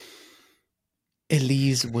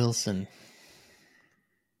Elise Wilson.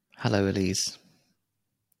 Hello, Elise.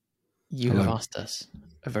 You have Hello. asked us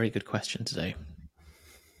a very good question today,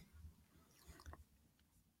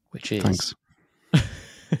 which is... Thanks.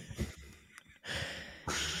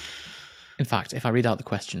 In fact, if I read out the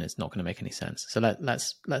question, it's not going to make any sense. So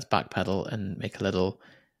let's backpedal and give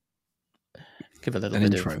a little An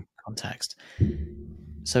bit intro. of context.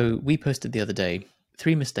 So we posted the other day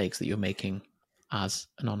 3 mistakes that you're making as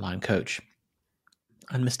an online coach.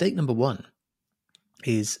 And mistake number 1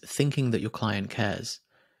 is thinking that your client cares.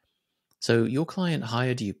 So your client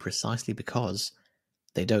hired you precisely because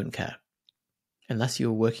they don't care. Unless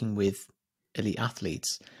you're working with elite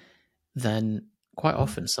athletes, then quite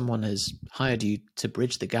often someone has hired you to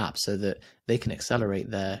bridge the gap so that they can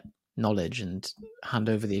accelerate their knowledge and hand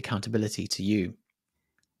over the accountability to you.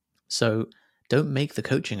 So don't make the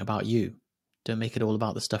coaching about you. Don't make it all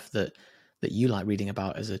about the stuff that you like reading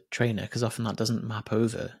about as a trainer, because often that doesn't map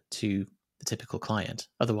over to the typical client.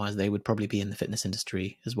 Otherwise, they would probably be in the fitness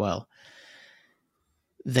industry as well.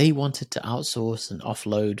 They wanted to outsource and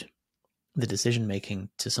offload the decision making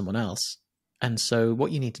to someone else. And so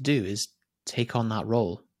what you need to do is take on that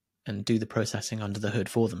role and do the processing under the hood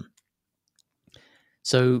for them.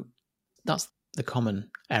 So that's the common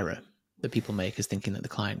error that people make, is thinking that the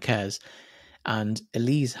client cares. And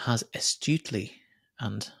Elise has astutely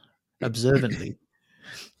and observantly,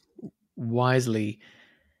 wisely,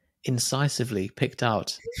 incisively picked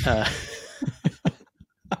out the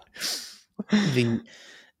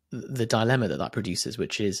dilemma that produces,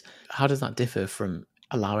 which is, how does that differ from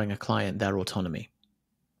allowing a client their autonomy?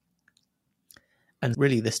 And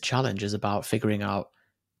really, this challenge is about figuring out,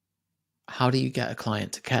 how do you get a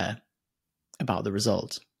client to care about the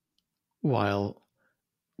result while...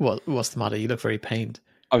 What's the matter? You look very pained.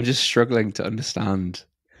 I'm just struggling to understand.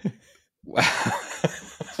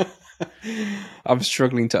 I'm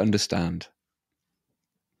struggling to understand.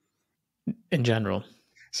 In general.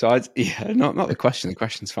 So not the question. The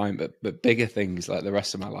question's fine, but bigger things like the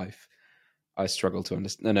rest of my life, I struggle to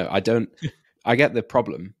understand. No, I don't. I get the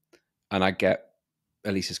problem, and I get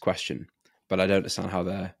Elise's question, but I don't understand how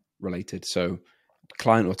they're related. So,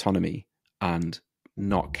 client autonomy and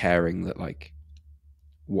not caring that, like,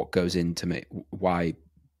 what goes into why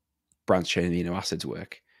branched chain amino acids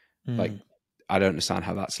work. Like, I don't understand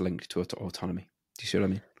how that's linked to autonomy. Do you see what I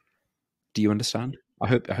mean? Do you understand? I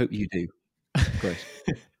hope you do. Great.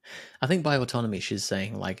 I think by autonomy, she's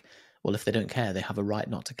saying, like, well, if they don't care, they have a right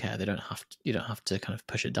not to care. You don't have to kind of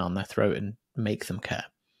push it down their throat and make them care.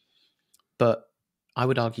 But I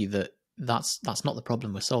would argue that that's not the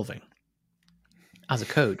problem we're solving. As a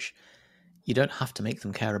coach, you don't have to make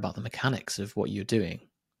them care about the mechanics of what you're doing,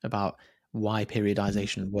 about why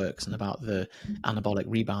periodization works, and about the anabolic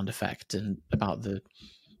rebound effect, and about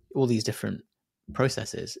all these different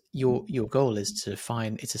processes. Your goal is to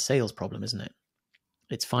find... it's a sales problem, isn't it?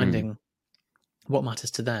 It's finding what matters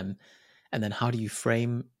to them, and then how do you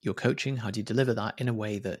frame your coaching? How do you deliver that in a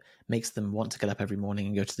way that makes them want to get up every morning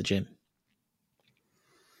and go to the gym?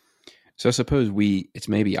 So I suppose it's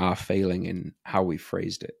maybe our failing in how we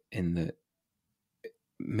phrased it, in the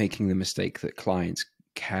making the mistake that clients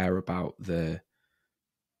care about the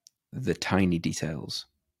tiny details,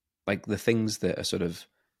 like the things that are sort of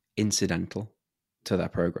incidental to their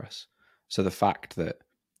progress. So the fact that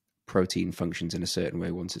protein functions in a certain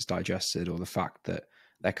way once it's digested, or the fact that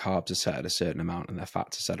their carbs are set at a certain amount and their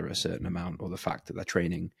fats are set at a certain amount, or the fact that they're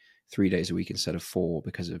training 3 days a week instead of 4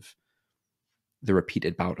 because of the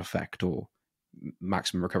repeated bout effect or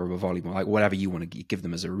maximum recoverable volume, or like whatever you want to give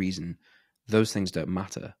them as a reason. Those things don't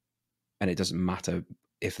matter, and it doesn't matter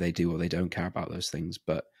if they do or they don't care about those things,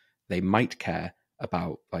 but they might care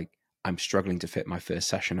about, like, I'm struggling to fit my first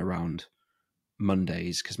session around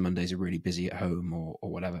Mondays because Mondays are really busy at home, or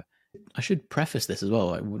whatever. I should preface this as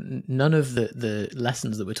well. None of the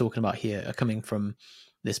lessons that we're talking about here are coming from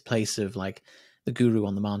this place of, like, the guru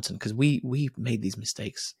on the mountain, because we made these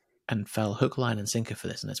mistakes and fell hook, line, and sinker for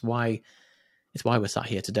this, and it's why we're sat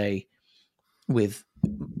here today with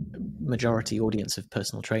majority audience of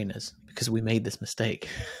personal trainers, because we made this mistake.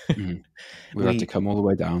 We had to come all the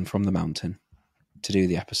way down from the mountain to do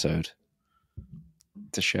the episode,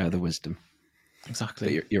 to share the wisdom.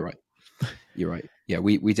 Exactly. But you're right. You're right. Yeah,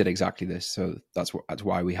 we did exactly this. So that's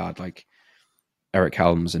why we had, like, Eric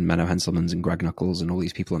Helms and Menno Henselmans and Greg Knuckles and all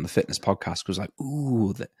these people on the fitness podcast, was like,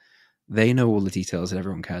 ooh, they know all the details that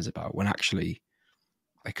everyone cares about, when actually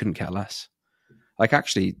I couldn't care less. Like,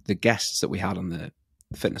 actually, the guests that we had on the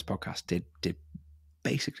fitness podcast did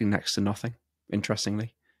basically next to nothing,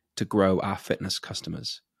 interestingly, to grow our fitness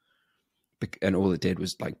customers. And all it did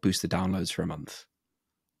was, like, boost the downloads for a month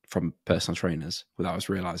from personal trainers without us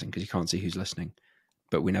realizing, because you can't see who's listening.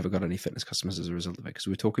 But we never got any fitness customers as a result of it, because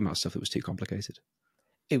we were talking about stuff that was too complicated.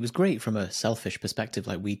 It was great from a selfish perspective.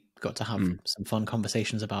 Like, we got to have some fun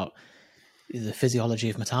conversations about the physiology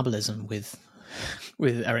of metabolism with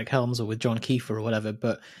Eric Helms or with John Kiefer or whatever.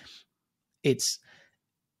 But it's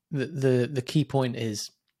the key point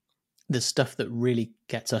is the stuff that really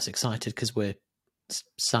gets us excited because we're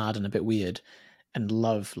sad and a bit weird, and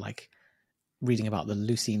love like reading about the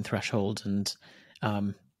leucine threshold and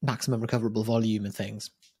maximum recoverable volume and things.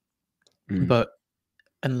 But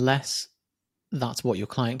unless that's what your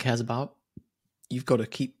client cares about, you've got to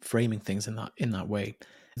keep framing things in that way.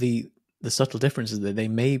 The subtle difference is that they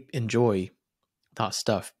may enjoy that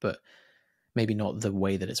stuff, but maybe not the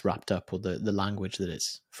way that it's wrapped up or the language that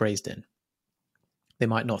it's phrased in. They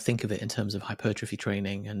might not think of it in terms of hypertrophy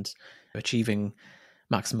training and achieving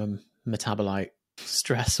maximum metabolite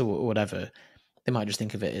stress or whatever. They might just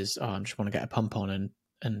think of it as, I just want to get a pump on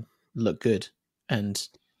and look good. And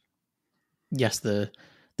yes, the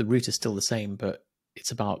root is still the same, but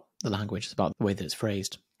it's about the language. It's about the way that it's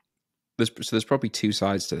phrased. There's probably two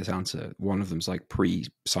sides to this answer. One of them's like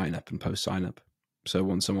pre-sign up and post-sign up. So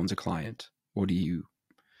when someone's a client,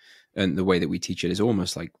 and the way that we teach it is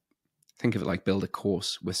almost like, think of it like build a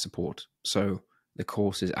course with support. So the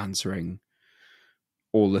course is answering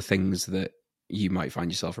all the things that you might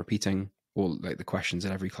find yourself repeating, or like the questions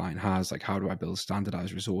that every client has, like how do I build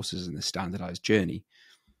standardized resources in the standardized journey?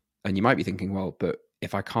 And you might be thinking, well, but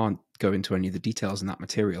if I can't go into any of the details in that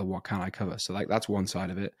material, what can I cover? So like that's one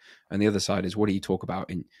side of it. And the other side is, what do you talk about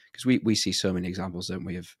in, because we see so many examples, don't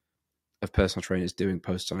we, of personal trainers doing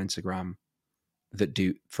posts on Instagram that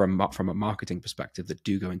do, from a marketing perspective, that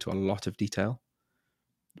do go into a lot of detail,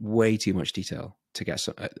 way too much detail to get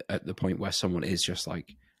at the point where someone is just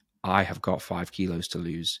like, I have got 5 kilos to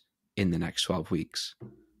lose in the next 12 weeks.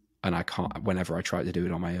 And I can't, whenever I try to do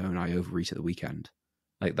it on my own, I overeat at the weekend.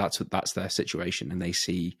 Like that's their situation. And they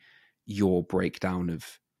see your breakdown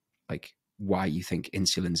of like why you think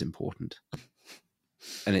insulin's important.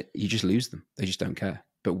 And you just lose them. They just don't care.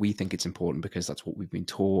 But we think it's important because that's what we've been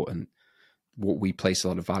taught and what we place a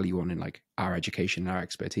lot of value on in like our education and our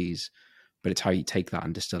expertise. But it's how you take that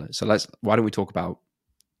and distill it. So why don't we talk about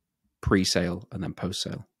pre-sale and then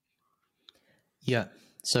post-sale? Yeah.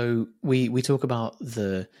 So we talk about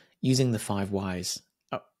using the 5 whys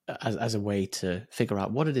as a way to figure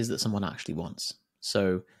out what it is that someone actually wants.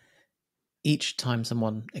 So each time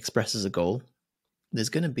someone expresses a goal, there's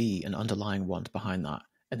going to be an underlying want behind that.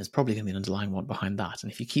 And there's probably going to be an underlying want behind that.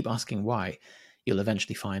 And if you keep asking why, you'll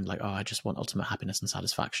eventually find like, I just want ultimate happiness and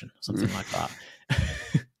satisfaction, something like that.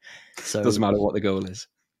 So doesn't matter what the goal is.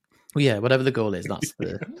 Well, yeah, whatever the goal is, that's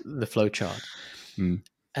the flow chart.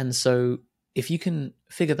 And so if you can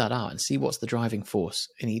figure that out and see what's the driving force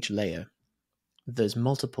in each layer, there's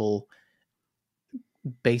multiple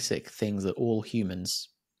basic things that all humans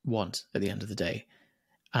want at the end of the day.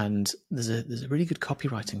 And there's a really good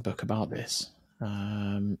copywriting book about this,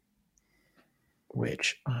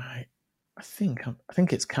 which I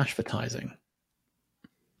think it's Cashvertising.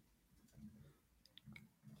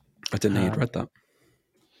 I didn't know you'd read that.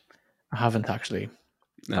 I haven't actually.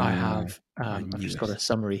 I have. I've just got a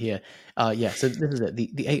summary here. So this is it.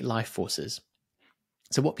 The 8 life forces.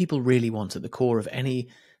 So what people really want at the core of any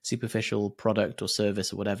superficial product or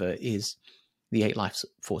service or whatever is the 8 life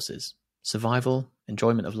forces: survival,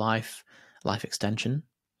 enjoyment of life, life extension.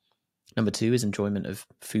 Number 2 is enjoyment of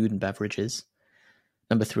food and beverages.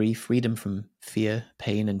 Number 3, freedom from fear,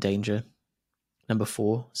 pain, and danger. Number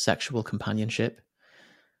 4, sexual companionship.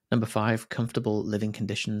 Number 5, comfortable living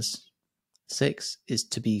conditions. 6 is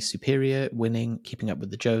to be superior, winning, keeping up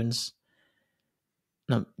with the Joneses.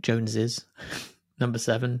 Number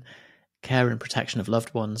 7, care and protection of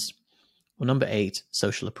loved ones. Or number 8,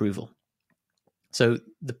 social approval. So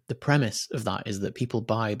the premise of that is that people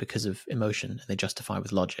buy because of emotion and they justify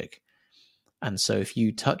with logic. And so if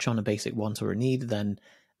you touch on a basic want or a need, then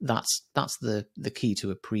that's the key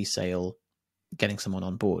to a pre-sale getting someone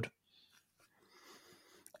on board.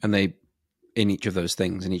 And they, in each of those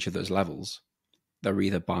things, in each of those levels, they're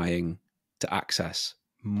either buying to access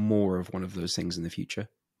more of one of those things in the future.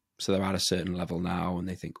 So they're at a certain level now and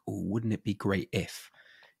they think, oh, wouldn't it be great if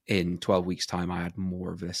in 12 weeks' time I had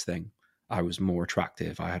more of this thing? I was more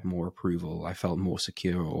attractive, I had more approval, I felt more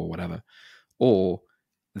secure or whatever. Or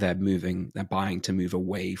they're buying to move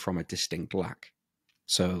away from a distinct lack.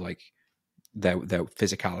 So like their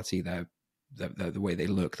physicality, the way they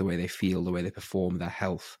look, the way they feel, the way they perform, their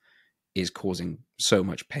health is causing so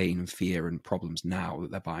much pain and fear and problems now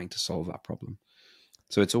that they're buying to solve that problem.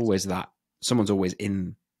 So it's always that someone's always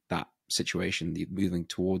in that situation, the moving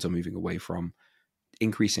towards or moving away from,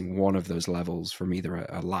 increasing one of those levels from either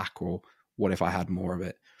a lack or what if I had more of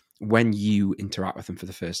it, when you interact with them for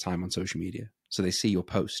the first time on social media. So they see your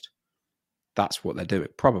post. That's what they're doing.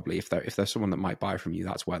 Probably if they're someone that might buy from you,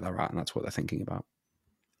 that's where they're at and that's what they're thinking about.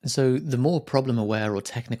 So the more problem aware or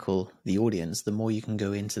technical the audience, the more you can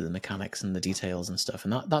go into the mechanics and the details and stuff.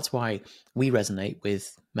 And that's why we resonate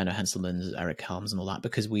with Menno Henselmans, Eric Helms and all that,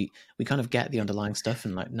 because we kind of get the underlying stuff,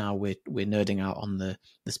 and like now we're nerding out on the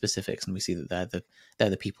specifics, and we see that they're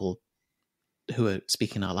the people who are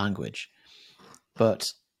speaking our language.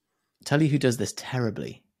 But tell you who does this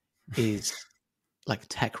terribly is like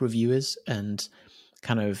tech reviewers and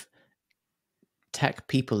kind of tech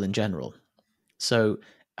people in general. So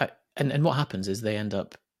and what happens is they end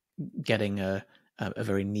up getting a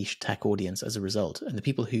very niche tech audience as a result. And the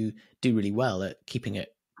people who do really well at keeping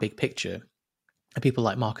it big picture are people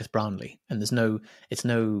like Marcus Brownlee. And it's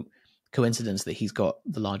no coincidence that he's got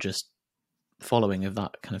the largest following of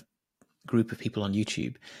that kind of group of people on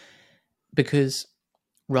YouTube, because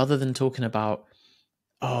rather than talking about,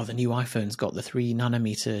 oh, the new iPhone's got the 3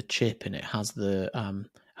 nanometer chip and it has the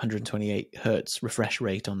 128 hertz refresh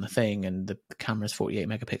rate on the thing and the camera's 48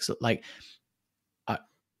 megapixel. Like,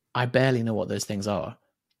 I barely know what those things are.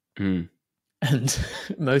 Mm. And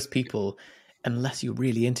most people, unless you're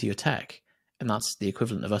really into your tech, and that's the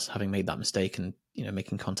equivalent of us having made that mistake and, you know,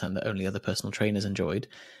 making content that only other personal trainers enjoyed,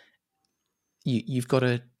 you've got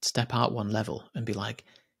to step out one level and be like,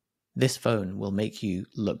 this phone will make you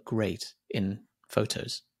look great in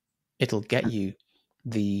photos. It'll get you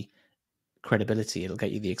the credibility, it'll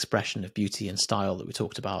get you the expression of beauty and style that we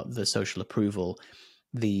talked about, the social approval,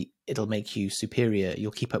 it'll make you superior,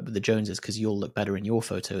 you'll keep up with the Joneses because you'll look better in your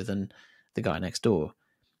photo than the guy next door.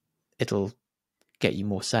 It'll get you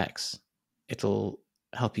more sex, it'll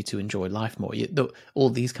help you to enjoy life more, all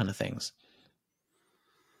these kind of things.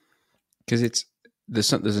 Because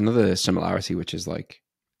there's another similarity, which is like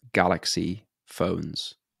Galaxy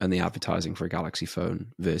phones and the advertising for a Galaxy phone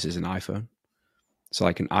versus an iPhone. So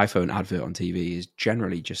like an iPhone advert on TV is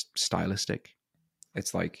generally just stylistic.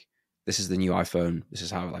 It's like, this is the new iPhone, this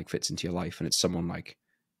is how it like fits into your life, and it's someone like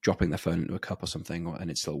dropping their phone into a cup or something, and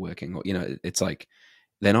it's still working. Or, you know, it's like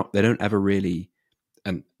they don't ever really,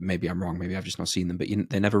 and maybe I'm wrong, maybe I've just not seen them, but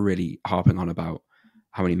they're never really harping on about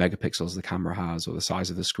how many megapixels the camera has or the size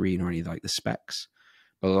of the screen or any like the specs.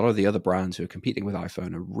 But a lot of the other brands who are competing with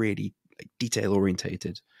iPhone are really like detail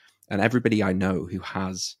orientated, and everybody I know who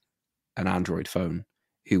has an Android phone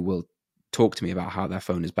who will talk to me about how their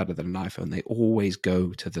phone is better than an iPhone, they always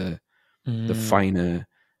go to the finer,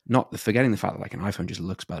 not forgetting the fact that like an iPhone just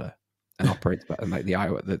looks better and operates better, and like the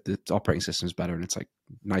operating system is better and it's like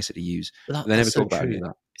nicer to use. They never talk about any of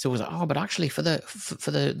that. It's always like, oh, but actually for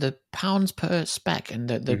the pounds per spec and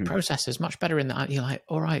the processor is much better in that. You're like,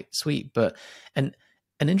 all right, sweet, but and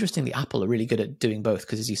interestingly, Apple are really good at doing both,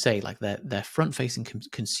 because as you say, like their front-facing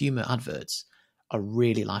consumer adverts are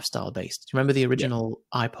really lifestyle based. Do you remember the original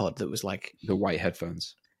iPod that was like the white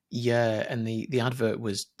headphones? Yeah, and the advert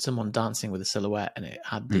was someone dancing with a silhouette, and it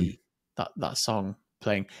had that song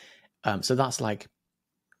playing. So that's like,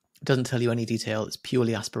 it doesn't tell you any detail. It's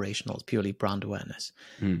purely aspirational. It's purely brand awareness.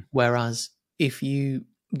 Whereas if you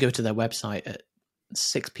go to their website at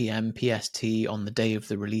 6 p.m. PST on the day of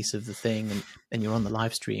the release of the thing, and you're on the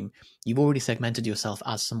live stream, you've already segmented yourself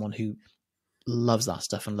as someone who loves that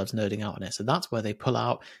stuff and loves nerding out on it. So that's where they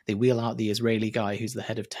wheel out the Israeli guy who's the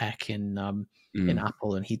head of tech in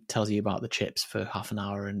Apple, and he tells you about the chips for half an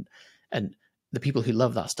hour, and the people who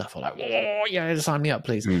love that stuff are like, oh yeah, sign me up,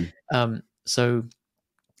 please. So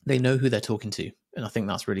they know who they're talking to, and I think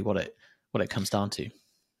that's really what it comes down to.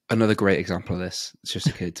 Another great example of this, it's just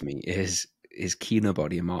occurred to me, is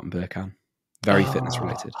Kinobody and Martin Berkhan. Very fitness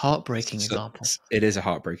related. Heartbreaking example. It is a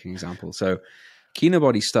heartbreaking example. So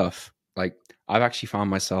Kinobody stuff, like I've actually found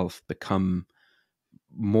myself become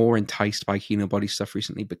more enticed by Kinobody stuff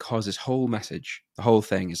recently, because his whole message, the whole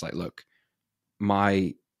thing is like, look,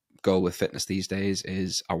 my goal with fitness these days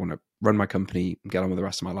is I want to run my company and get on with the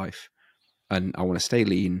rest of my life. And I want to stay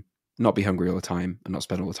lean, not be hungry all the time, and not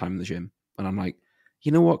spend all the time in the gym. And I'm like,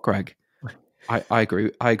 you know what, Greg? I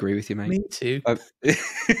agree. I agree with you, mate. Me too.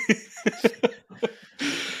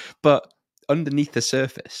 But underneath the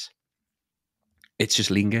surface, it's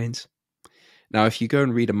just lean gains. Now, if you go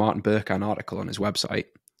and read a Martin Berkhan article on his website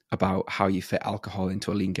about how you fit alcohol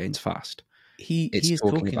into a lean gains fast, he is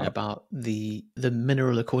talking about the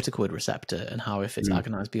mineralocorticoid receptor and how if it's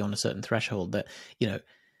agonized beyond a certain threshold, that, you know,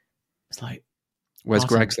 it's like. Whereas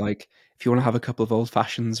Greg's like, if you want to have a couple of old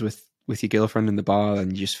fashions with your girlfriend in the bar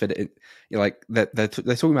and you just fit it in, you're like, they're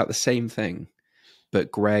talking about the same thing,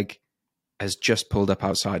 but Greg has just pulled up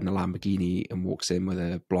outside in a Lamborghini and walks in with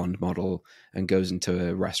a blonde model and goes into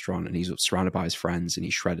a restaurant and he's surrounded by his friends and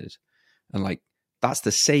he's shredded. And like, that's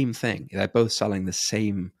the same thing. They're both selling the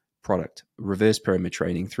same product, reverse pyramid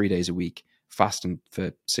training 3 days a week, fasting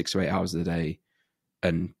for 6 to 8 hours a day,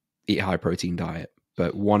 and eat a high protein diet.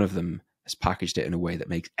 But one of them has packaged it in a way that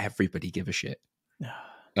makes everybody give a shit.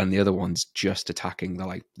 And the other one's just attacking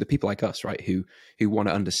the people like us, right? Who want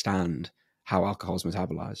to understand how alcohol is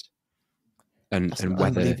metabolized. That's an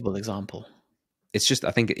unbelievable example. It's just,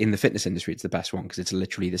 I think in the fitness industry, it's the best one because it's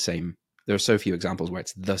literally the same. There are so few examples where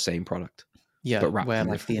it's the same product. Yeah, but where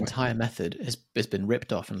like the entire method has been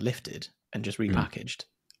ripped off and lifted and just repackaged,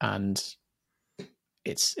 and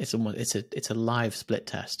it's a live split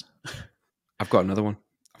test. I've got another one.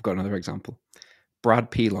 I've got another example.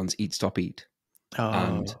 Brad Pilon's Eat Stop Eat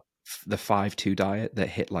and the 5-2 diet that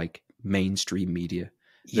hit like mainstream media.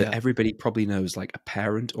 That everybody probably knows, like a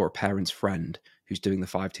parent or a parent's friend who's doing the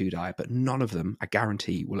 5-2 diet, but none of them, I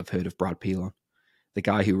guarantee, will have heard of Brad Pilon, the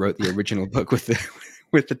guy who wrote the original book with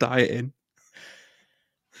the diet in.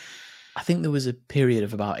 I think there was a period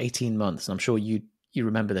of about 18 months, and I'm sure you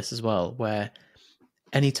remember this as well, where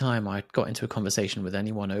anytime I got into a conversation with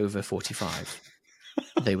anyone over 45,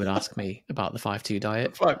 they would ask me about the 5-2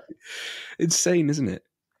 diet. Insane, isn't it?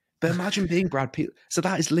 But imagine being Brad Pilon. So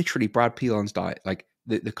that is literally Brad Pilon's diet. Like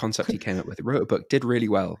the concept he came up with, wrote a book, did really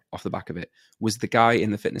well off the back of it, was the guy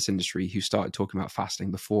in the fitness industry who started talking about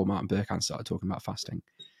fasting before Martin Berkhan started talking about fasting.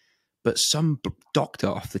 But some doctor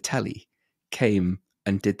off the telly came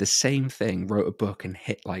and did the same thing, wrote a book and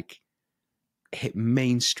hit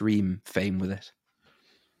mainstream fame with it.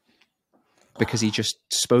 Because he just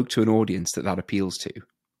spoke to an audience that appeals to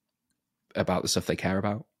about the stuff they care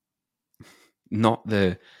about. Not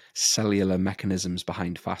the cellular mechanisms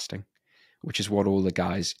behind fasting, which is what all the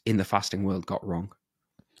guys in the fasting world got wrong.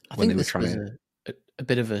 I think this was a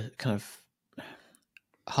bit of a kind of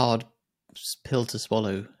hard pill to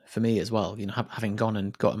swallow for me as well. You know, having gone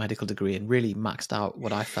and got a medical degree and really maxed out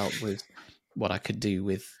what I felt was what I could do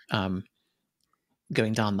with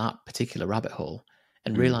going down that particular rabbit hole,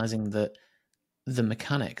 and realizing that the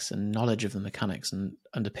mechanics and knowledge of the mechanics and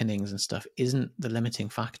underpinnings and stuff isn't the limiting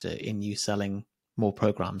factor in you selling more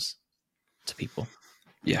programs to people.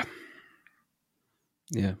 Yeah.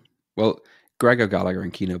 Well, Greg O'Gallagher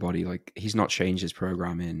in Kinobody, like, he's not changed his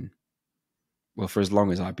program for as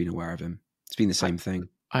long as I've been aware of him. It's been the same thing.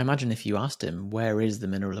 I imagine if you asked him, where is the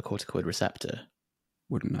mineralocorticoid receptor?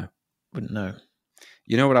 Wouldn't know.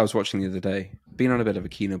 You know what I was watching the other day? Been on a bit of a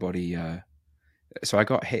Kinobody. So I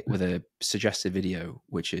got hit with a suggested video,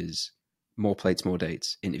 which is More Plates, More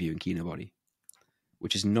Dates, interviewing Kinobody,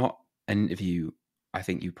 which is not an interview I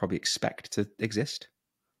think you probably expect to exist.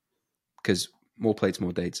 Because More Plates,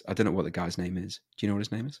 More Dates, I don't know what the guy's name is. Do you know what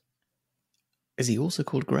his name is? Is he also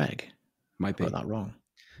called Greg? Might be. I got that wrong.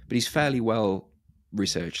 But he's fairly well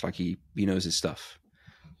researched, like he knows his stuff.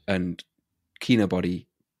 And Kinobody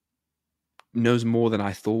knows more than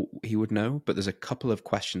I thought he would know, but there's a couple of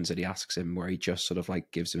questions that he asks him where he just sort of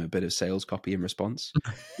like gives him a bit of sales copy in response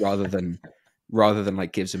rather than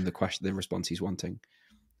like gives him the response he's wanting.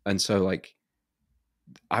 And so like,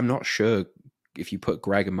 I'm not sure if you put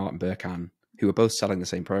Greg and Martin Berkhan, who are both selling the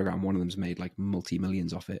same program, one of them's made like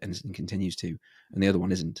multi-millions off it and continues to, and the other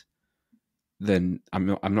one isn't, then I'm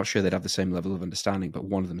not sure they'd have the same level of understanding, but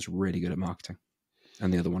one of them's really good at marketing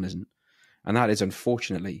and the other one isn't. And that is,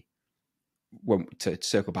 unfortunately, to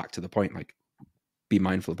circle back to the point, like, be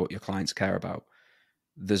mindful of what your clients care about.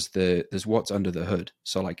 There's what's under the hood.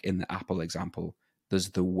 So like in the Apple example, there's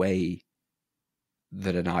the way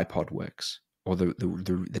that an iPod works, or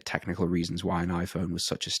the technical reasons why an iPhone was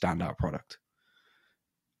such a standout product.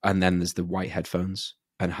 And then there's the white headphones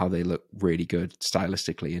and how they look really good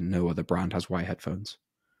stylistically, and no other brand has white headphones.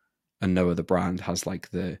 And no other brand has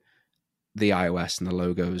like the iOS and the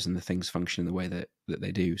logos and the things function in the way that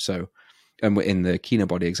they do. So, and in the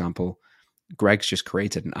Kinobody example, Greg's just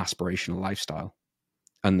created an aspirational lifestyle,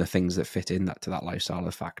 and the things that fit in to that lifestyle,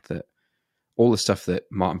 the fact that all the stuff that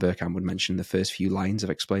Martin Berkhan would mention in the first few lines of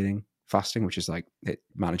explaining fasting, which is like, it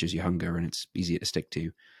manages your hunger and it's easier to stick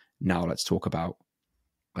to. Now let's talk about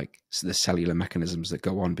like the cellular mechanisms that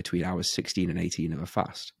go on between hours 16 and 18 of a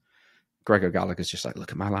fast. Greg O'Gallagher's just like,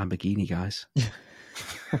 look at my Lamborghini, guys.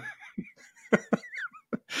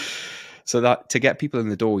 So that to get people in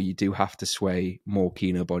the door, you do have to sway more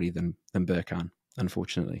Kinobody than Berkhan,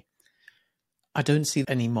 unfortunately. I don't see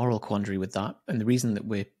any moral quandary with that. And the reason that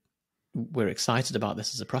we're excited about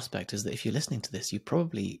this as a prospect is that if you're listening to this, you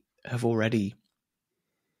probably have already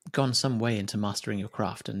gone some way into mastering your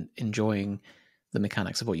craft and enjoying the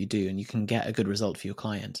mechanics of what you do, and you can get a good result for your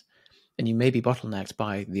client. and you may be bottlenecked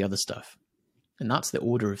by the other stuff. And that's the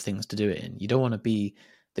order of things to do it in. You don't want to be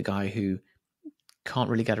the guy who can't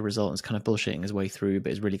really get a result and is kind of bullshitting his way through,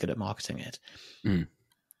 but is really good at marketing it. Mm.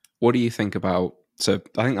 What do you think about? So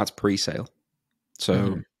I think that's pre-sale.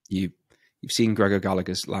 So you've seen Gregor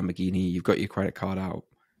Gallagher's Lamborghini. You've got your credit card out.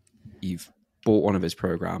 You've bought one of his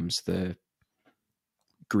programs, the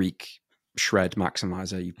Greek Shred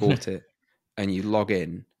Maximizer. You bought it, and you log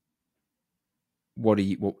in. What do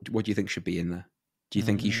you think should be in there? Do you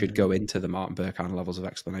think you should go into the Martin Berkhan levels of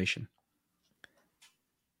explanation?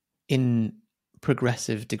 In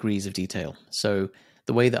progressive degrees of detail. So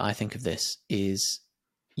the way that I think of this is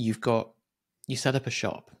you set up a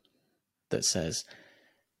shop that says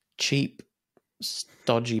cheap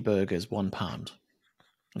stodgy burgers £1,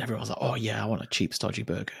 and everyone's like, oh yeah, I want a cheap stodgy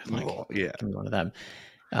burger, like give me one of them,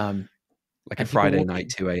 like a Friday night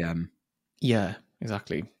 2 a.m. Yeah,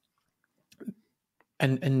 exactly.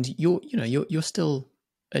 And you're still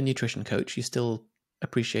a nutrition coach. You still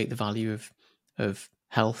appreciate the value of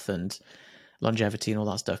health and longevity and all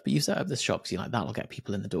that stuff, but you set up this shop because you're like, that'll get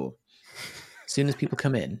people in the door. As soon as people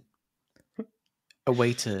come in, a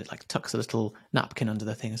waiter like tucks a little napkin under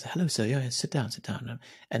their thing and says, hello sir, yeah, sit down,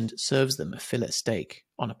 and serves them a fillet steak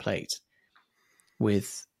on a plate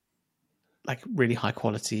with like really high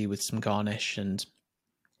quality, with some garnish and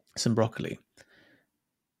some broccoli.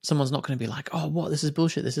 Someone's not going to be like, oh, what, this is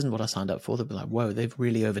bullshit, this isn't what I signed up for. They'll be like, whoa, they've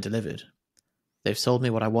really over delivered. They've sold me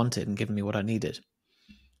what I wanted and given me what I needed.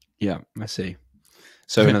 Yeah, I see.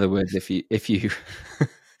 So in other words, if you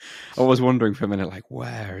I was wondering for a minute, like,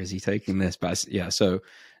 where is he taking this? But yeah, so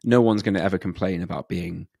no one's going to ever complain about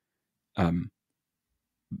being,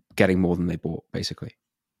 getting more than they bought, basically.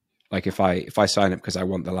 Like if I sign up because I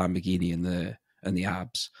want the Lamborghini and the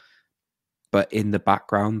abs, but in the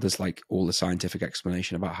background there's like all the scientific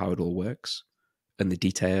explanation about how it all works, and the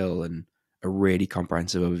detail, and a really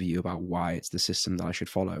comprehensive overview about why it's the system that I should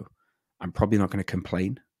follow, I'm probably not going to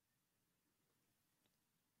complain.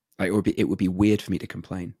 Like it would be weird for me to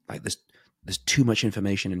complain. Like there's too much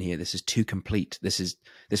information in here. This is too complete. This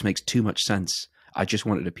makes too much sense. I just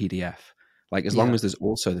wanted a PDF. Like as long as there's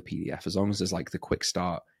also the PDF, as long as there's like the quick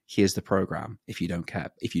start, here's the program. If you don't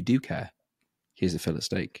care, if you do care, here's the fillet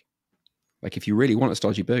steak. Like if you really want a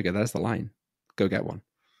stodgy burger, there's the line. Go get one.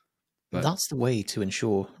 But that's the way to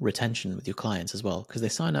ensure retention with your clients as well, because they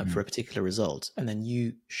sign up for a particular result, and then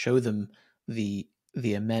you show them the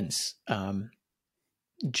immense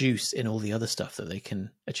juice in all the other stuff that they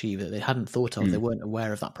can achieve that they hadn't thought of. They weren't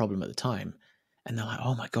aware of that problem at the time, and they're like,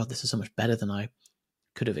 oh my god, this is so much better than I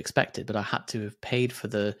could have expected, but I had to have paid for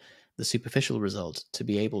the superficial result to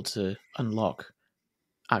be able to unlock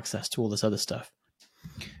access to all this other stuff.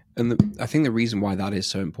 And I think the reason why that is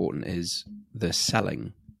so important is the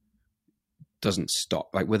selling doesn't stop.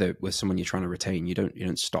 Like with someone you're trying to retain, you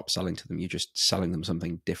don't stop selling to them. You're just selling them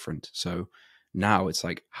something different. So now it's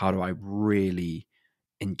like, how do I really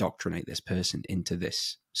indoctrinate this person into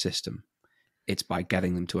this system? It's by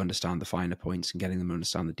getting them to understand the finer points and getting them to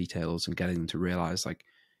understand the details and getting them to realize, like,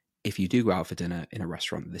 if you do go out for dinner in a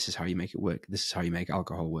restaurant, this is how you make it work. This is how you make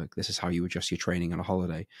alcohol work. This is how you adjust your training on a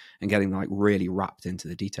holiday, and getting them like really wrapped into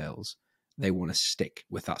the details. They want to stick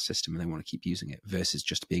with that system and they want to keep using it versus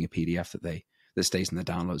just being a PDF that stays in the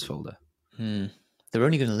downloads folder. They're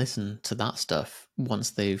only going to listen to that stuff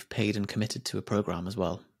once they've paid and committed to a program as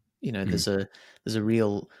well. You know, there's a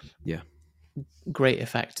real great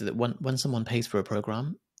effect that when someone pays for a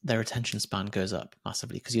program, their attention span goes up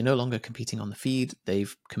massively, because you're no longer competing on the feed.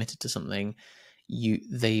 They've committed to something.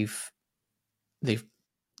 You've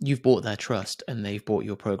bought their trust and they've bought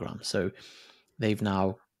your program. So they've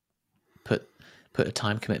now put a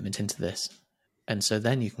time commitment into this. And so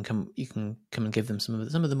then you can come and give them some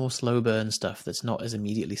of the more slow burn stuff that's not as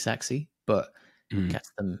immediately sexy, but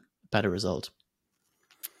gets them a better result.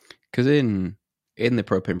 Because in the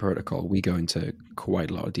Propane protocol, we go into quite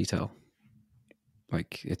a lot of detail.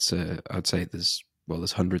 Like I'd say there's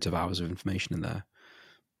hundreds of hours of information in there,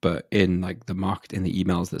 but in like the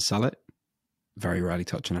emails that sell it, very rarely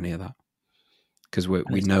touch on any of that, because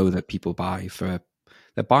we know that people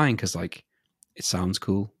they're buying because like it sounds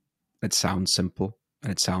cool, it sounds simple, and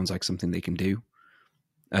it sounds like something they can do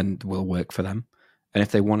and will work for them. And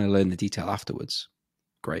if they want to learn the detail afterwards,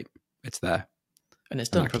 great, it's there. And it's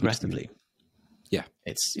done progressively. Yeah.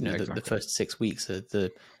 It's, exactly. The first 6 weeks are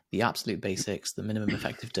the absolute basics, the minimum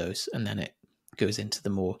effective dose, and then it goes into the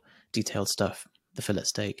more detailed stuff, the fillet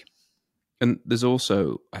steak. And there's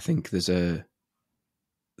also, I think there's a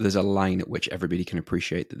line at which everybody can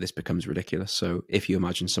appreciate that this becomes ridiculous. So if you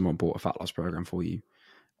imagine someone bought a fat loss program for you,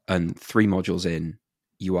 and 3 modules in,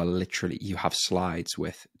 you have slides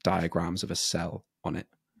with diagrams of a cell on it,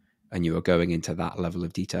 and you are going into that level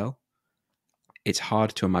of detail, it's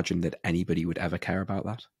hard to imagine that anybody would ever care about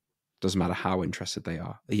that. Doesn't matter how interested they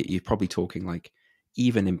are. You're probably talking like,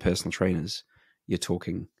 even in personal trainers, you're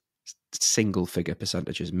talking single figure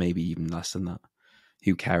percentages, maybe even less than that,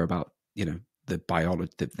 who care about, the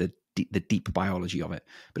biology, the deep biology of it.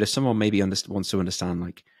 But if someone maybe wants to understand,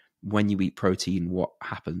 like, when you eat protein, what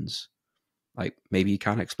happens, like, maybe you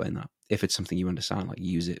can explain that. If it's something you understand, like,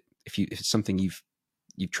 use it. If it's something you've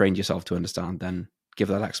trained yourself to understand, then give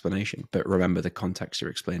that explanation. But remember the context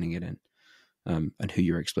you're explaining it in, and who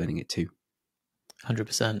you're explaining it to.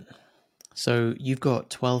 100%. So you've got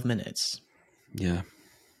 12 minutes. Yeah.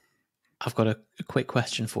 I've got a quick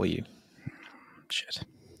question for you. Shit.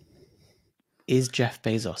 Is Jeff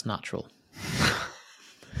Bezos natural?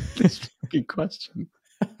 This is a good question.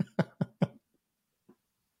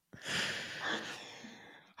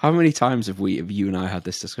 How many times have you and I had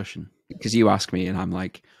this discussion? Because you ask me and I'm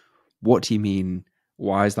like, what do you mean?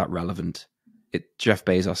 Why is that relevant? Jeff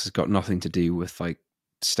Bezos has got nothing to do with like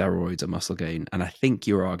steroids or muscle gain. And I think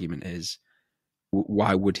your argument is,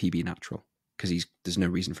 why would he be natural? Because there's no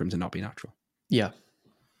reason for him to not be natural. Yeah.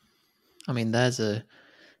 I mean, there's a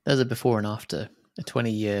before and after, a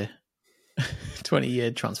 20-year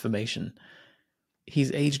transformation.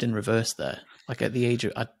 He's aged in reverse there. Like at the age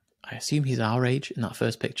of, I assume he's our age in that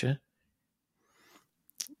first picture.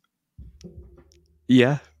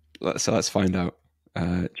 Yeah. Let's find out.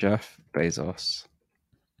 Jeff Bezos.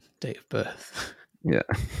 Date of birth. Yeah.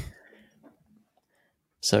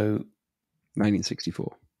 So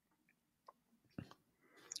 1964.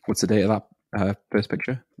 What's the date of that first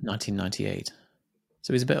picture? 1998.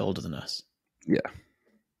 So he's a bit older than us. Yeah.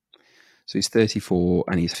 So he's 34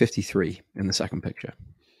 and he's 53 in the second picture.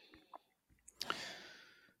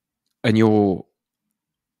 And you're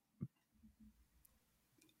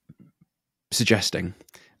suggesting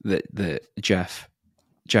that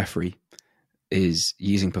Jeffrey is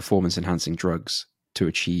using performance enhancing drugs to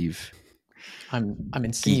achieve. I'm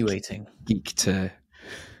insinuating geek to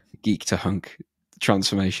hunk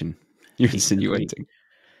transformation. You're insinuating.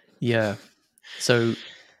 Yeah. So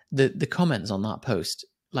the comments on that post,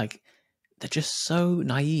 like, they're just so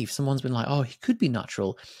naive. Someone's been like, oh, he could be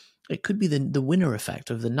natural. It could be the winner effect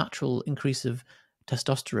of the natural increase of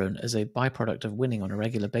testosterone as a byproduct of winning on a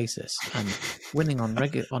regular basis, and winning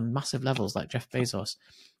on massive levels like Jeff Bezos.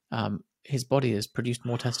 His body has produced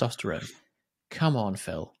more testosterone. Come on,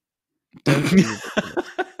 Phil. Don't be ridiculous.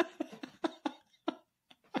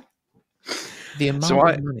 The amount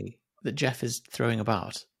of money that Jeff is throwing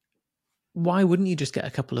about, why wouldn't you just get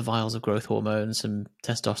a couple of vials of growth hormone, some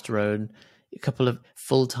testosterone, a couple of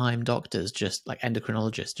full-time doctors, just like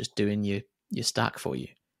endocrinologists, just doing your stack for you?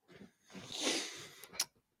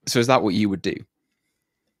 So is that what you would do?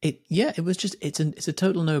 It was just, it's a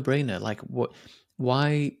total no-brainer. Like,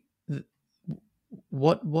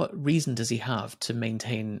 what reason does he have to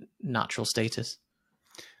maintain natural status?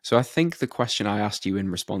 So I think the question I asked you in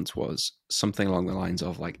response was something along the lines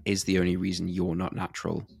of, like, is the only reason you're not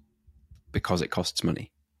natural because it costs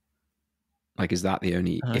money? Like, is that the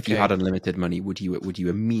only? Okay. If you had unlimited money, would you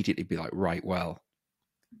immediately be like, right, well,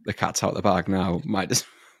 the cat's out the bag now, might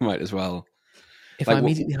as well. If I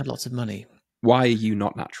immediately had lots of money, why are you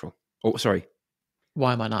not natural? Oh, sorry.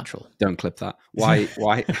 Why am I natural? Don't clip that. Why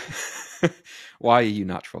why are you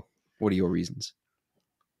natural? What are your reasons?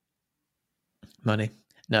 Money.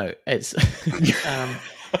 No, it's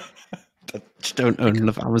just don't own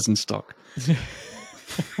enough Amazon stock.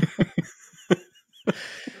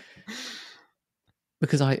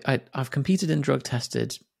 Because I've competed in drug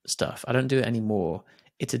tested stuff. I don't do it anymore.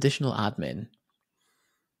 It's additional admin,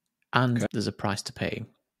 and there's a price to pay.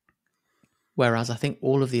 Whereas I think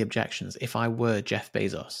all of the objections, if I were Jeff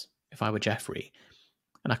Bezos, if I were Jeffrey,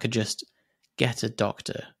 and I could just get a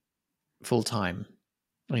doctor full time,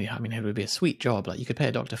 I mean, it would be a sweet job. Like, you could pay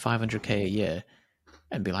a doctor $500K a year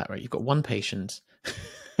and be like, right, you've got one patient.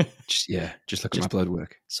 just look at my blood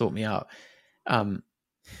work. Sort me out.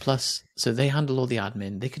 Plus, so they handle all the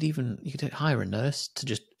admin. You could hire a nurse to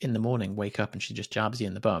just in the morning wake up and she just jabs you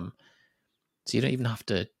in the bum. So you don't even have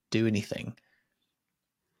to do anything.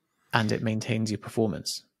 And it maintains your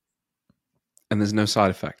performance. And there's no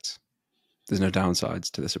side effects. There's no downsides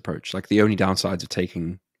to this approach. Like, the only downsides of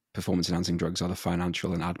taking performance enhancing drugs are the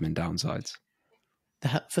financial and admin downsides.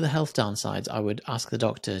 For the health downsides, I would ask the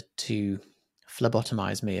doctor to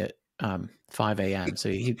phlebotomize me at 5 a.m. So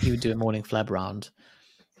he would do a morning phleb round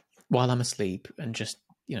while I'm asleep, and just,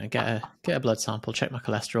 get a blood sample, check my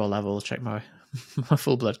cholesterol levels, check my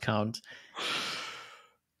full blood count.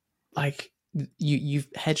 Like, you've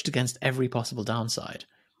hedged against every possible downside.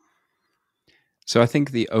 So I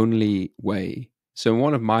think the only way. So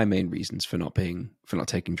one of my main reasons for not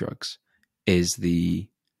taking drugs is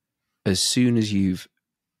as soon as you've,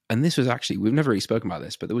 and this was actually, we've never really spoken about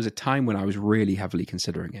this, but there was a time when I was really heavily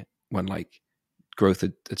considering it, when like growth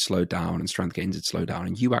had slowed down and strength gains had slowed down,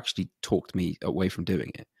 and you actually talked me away from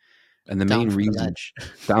doing it. And the main reason,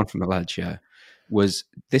 down from the ledge, yeah, was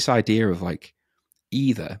this idea of like,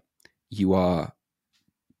 either you are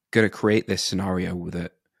going to create this scenario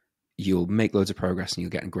that you'll make loads of progress and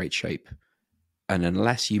you'll get in great shape, and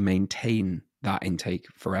unless you maintain that intake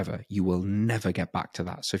forever, you will never get back to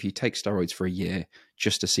that. So if you take steroids for a year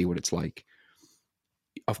just to see what it's like,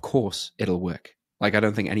 of course it'll work. Like, I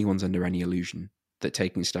don't think anyone's under any illusion that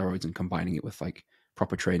taking steroids and combining it with like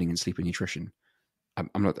proper training and sleep and nutrition, I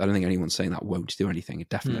don't think anyone's saying that won't do anything. It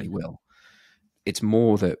definitely will. It's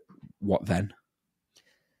more that, what then?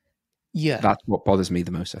 Yeah. That's what bothers me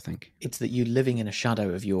the most, I think. It's that you're living in a shadow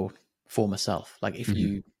of your former self. Like if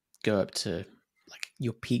you go up to like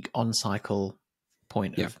your peak on cycle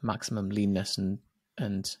point of maximum leanness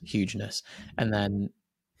and hugeness, and then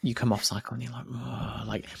you come off cycle and you're like, oh,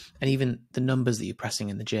 like, and even the numbers that you're pressing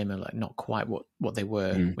in the gym are like not quite what they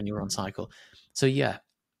were when you were on cycle. So yeah,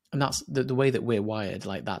 and that's the way that we're wired.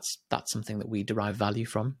 Like that's something that we derive value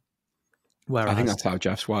from. Whereas, I think that's how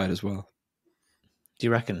Jeff's wired as well. Do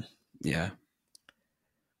you reckon? Yeah.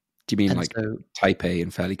 Do you mean like type A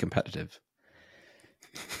and fairly competitive?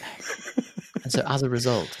 And so as a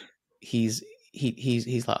result, he's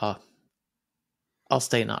like, oh, I'll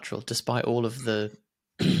stay natural, despite all of the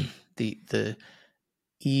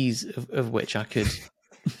ease of which I could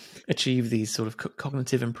achieve these sort of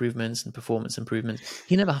cognitive improvements and performance improvements.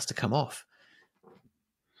 He never has to come off.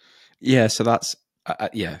 Yeah, so that's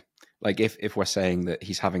yeah. Like if we're saying that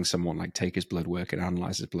he's having someone like take his blood work and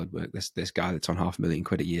analyze his blood work, this guy that's on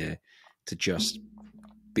 £500,000 a year to just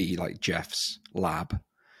be like Jeff's lab,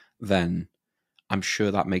 then I'm sure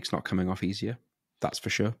that makes not coming off easier. That's for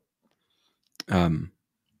sure. I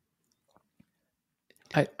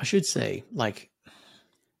should say, like,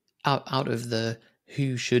 out of the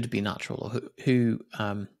who should be natural or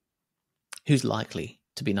who's likely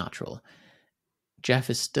to be natural, Jeff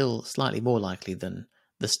is still slightly more likely than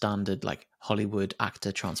the standard like Hollywood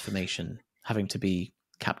actor transformation, having to be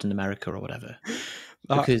Captain America or whatever.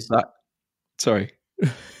 Sorry.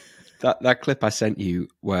 That clip I sent you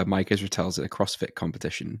where Mike Israetel's at a CrossFit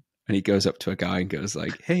competition and he goes up to a guy and goes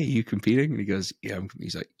like, "Hey, are you competing?" And he goes, "Yeah."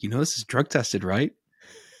 He's like, "You know, this is drug tested, right?"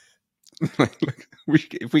 Like,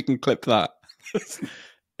 if we can clip that.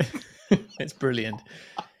 It's brilliant.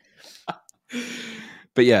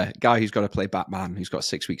 But yeah, guy who's got to play Batman, who's got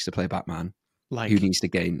 6 weeks to play Batman, who needs to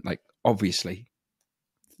gain, like, obviously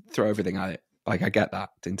throw everything at it. Like, I get that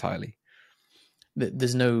entirely.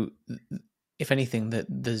 There's no, if anything,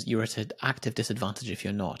 you're at an active disadvantage if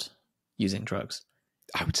you're not using drugs.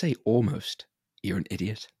 I would say almost you're an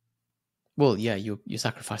idiot. Well, yeah, you're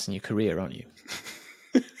sacrificing your career, aren't you?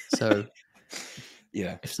 So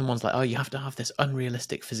yeah, if someone's like, "Oh, you have to have this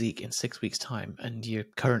unrealistic physique in 6 weeks' time," and you're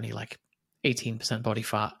currently like 18% body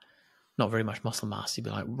fat, not very much muscle mass, you'd be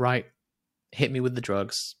like, "Right, hit me with the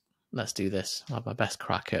drugs. Let's do this. I'll have my best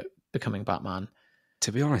crack at becoming Batman."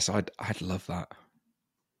 To be honest, I'd love that.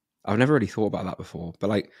 I've never really thought about that before. But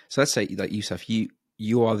like, so let's say like Yusuf,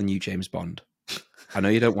 you are the new James Bond. I know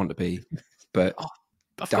you don't want to be, but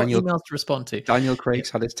I've got emails to respond to. Daniel Craig's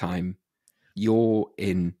had his time. You're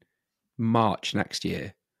in March next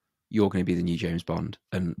year. You're going to be the new James Bond.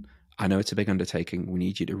 And I know it's a big undertaking. We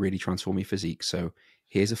need you to really transform your physique. So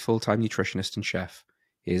here's a full-time nutritionist and chef.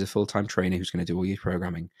 Here's a full-time trainer who's going to do all your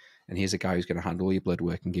programming. And here's a guy who's going to handle all your blood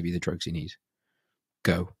work and give you the drugs you need.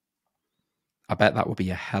 Go. I bet that would be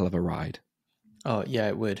a hell of a ride. Oh, yeah,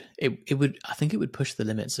 it would. It would. I think it would push the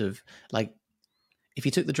limits of, like, if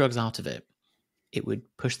you took the drugs out of it, it would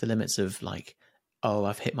push the limits of, like, oh,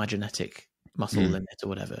 I've hit my genetic muscle limit or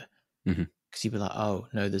whatever. Because you'd be like, oh,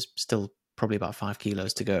 no, there's still probably about 5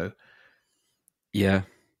 kilos to go. Yeah.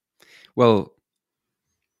 Well,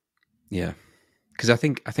 yeah. Because I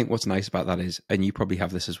think what's nice about that is, and you probably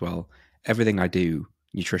have this as well, everything I do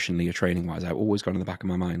nutritionally or training wise, I've always got in the back of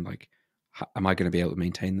my mind, like, am I going to be able to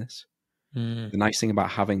maintain this? The nice thing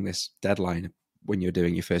about having this deadline when you're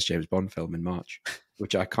doing your first James Bond film in March,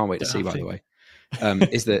 which I can't wait to see, by the way,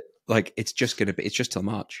 is that like it's just till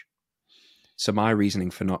March. So my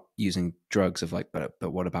reasoning for not using drugs of like, but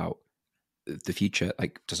what about the future?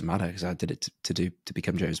 Like, doesn't matter because I did it to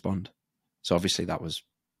become James Bond. So obviously that was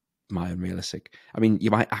my unrealistic. I mean, you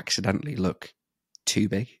might accidentally look too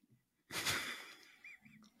big.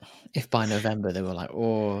 If by November they were like,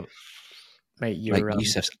 oh, Mate, Like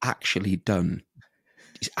Yusuf's actually done.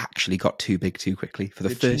 He's actually got too big too quickly for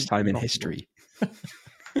the first time in history.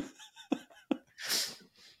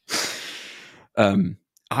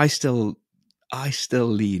 I still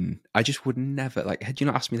lean. I just would never, like, had you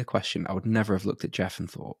not asked me the question, I would never have looked at Jeff and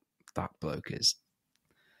thought, that bloke is,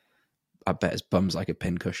 I bet his bum's like a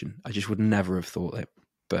pincushion. I just would never have thought it.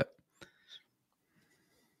 But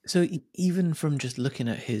so even from just looking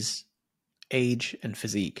at his age and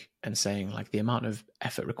physique and saying like the amount of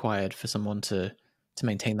effort required for someone to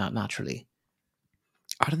maintain that naturally,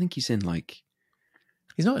 I don't think he's in like,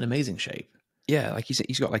 he's not in amazing shape. Yeah, like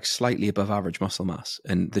he's got like slightly above average muscle mass,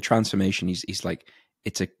 and the transformation he's like,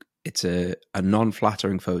 it's a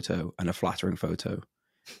non-flattering photo and a flattering photo,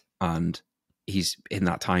 and he's in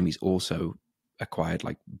that time he's also acquired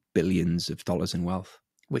like billions of dollars in wealth,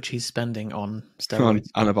 which he's spending on steroids,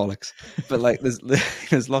 on anabolics. But like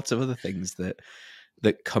there's lots of other things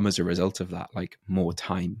that come as a result of that, like more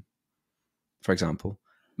time, for example,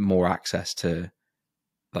 more access to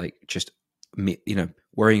like just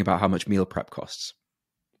worrying about how much meal prep costs.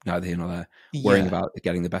 Neither here nor there. Worrying about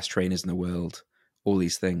getting the best trainers in the world, all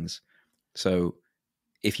these things. So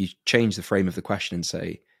if you change the frame of the question and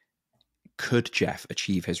say, could Jeff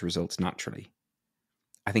achieve his results naturally?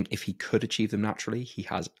 I think if he could achieve them naturally, he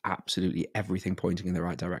has absolutely everything pointing in the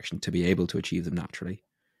right direction to be able to achieve them naturally.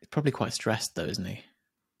 He's probably quite stressed though, isn't he?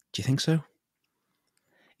 Do you think so?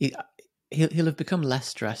 He'll have become less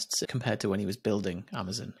stressed compared to when he was building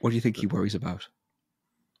Amazon. What do you think he worries about?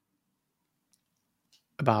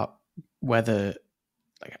 About whether,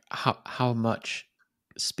 like, how much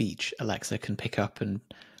speech Alexa can pick up and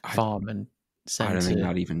farm and send. I don't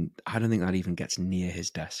think that even gets near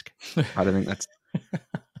his desk. I don't think that's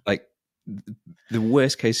like the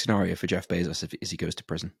worst case scenario for Jeff Bezos is he goes to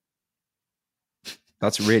prison.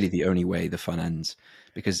 That's really the only way the fun ends,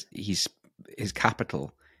 because his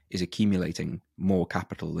capital is accumulating more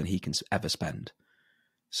capital than he can ever spend.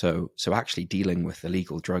 So actually dealing with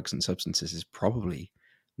illegal drugs and substances is probably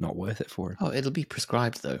not worth it for him. Oh, it'll be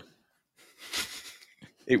prescribed though.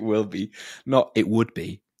 It will be. Not it would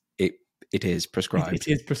be. It is prescribed. It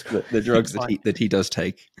is prescribed. The drugs that he does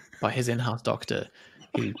take by his in-house doctor,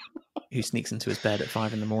 who sneaks into his bed at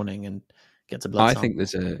 5 a.m. and gets a blood sample. I think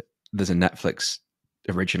there's a Netflix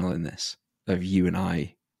original in this of you and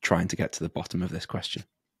I trying to get to the bottom of this question.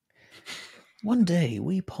 One day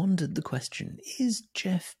we pondered the question, is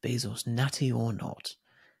Jeff Bezos natty or not?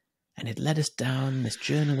 And it led us down this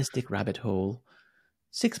journalistic rabbit hole.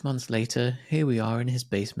 6 months later, here we are in his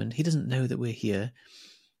basement. He doesn't know that we're here.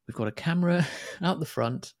 We've got a camera out the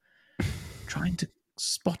front, trying to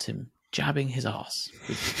spot him jabbing his ass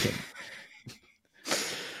with the pin.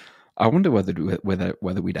 I wonder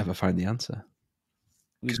whether we'd ever find the answer.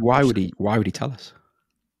 Because why would he tell us?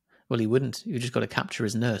 Well, he wouldn't. You just got to capture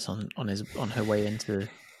his nurse on her way into.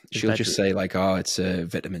 She'll bedroom. Just say like, "Oh, it's a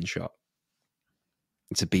vitamin shot.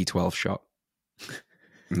 It's a B12 shot,"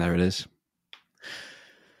 and there it is.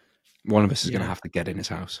 One of us is going to have to get in his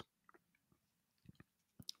house.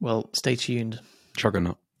 Well, stay tuned.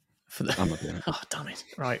 Juggernaut. I'm not doing it. Oh, damn it!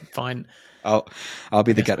 Right, fine. I'll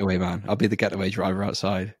be the getaway man. I'll be the getaway driver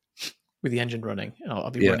outside with the engine running. I'll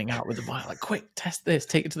be running out with the bike. Like, quick, test this.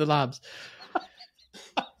 Take it to the labs.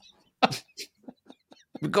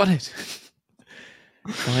 We got it.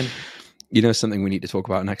 Fine. You know something we need to talk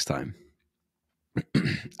about next time?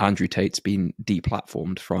 Andrew Tate's been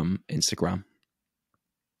deplatformed from Instagram.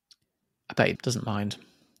 I bet he doesn't mind.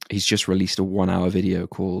 He's just released a 1-hour video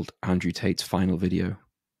called Andrew Tate's Final Video.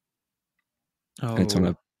 Oh. And it's on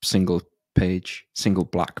a single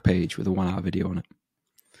black page with a 1-hour video on it.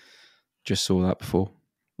 Just saw that before.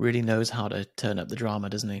 Really knows how to turn up the drama,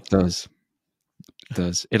 doesn't he? Does.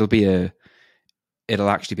 It'll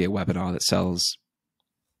actually be a webinar that sells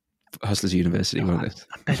Hustlers University, won't it?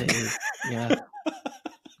 I bet it is. Yeah.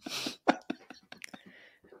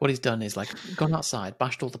 What he's done is like gone outside,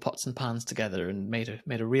 bashed all the pots and pans together, and made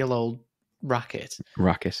a real old racket.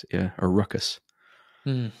 Racket, yeah, a ruckus.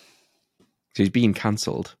 Hmm. So he's being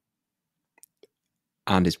cancelled,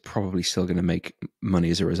 and is probably still going to make money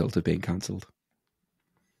as a result of being cancelled.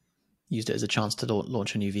 Used it as a chance to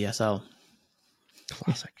launch a new VSL.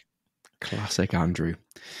 Classic Andrew.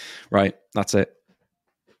 Right, that's it.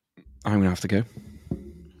 I'm going to have to go.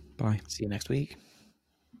 Bye. See you next week.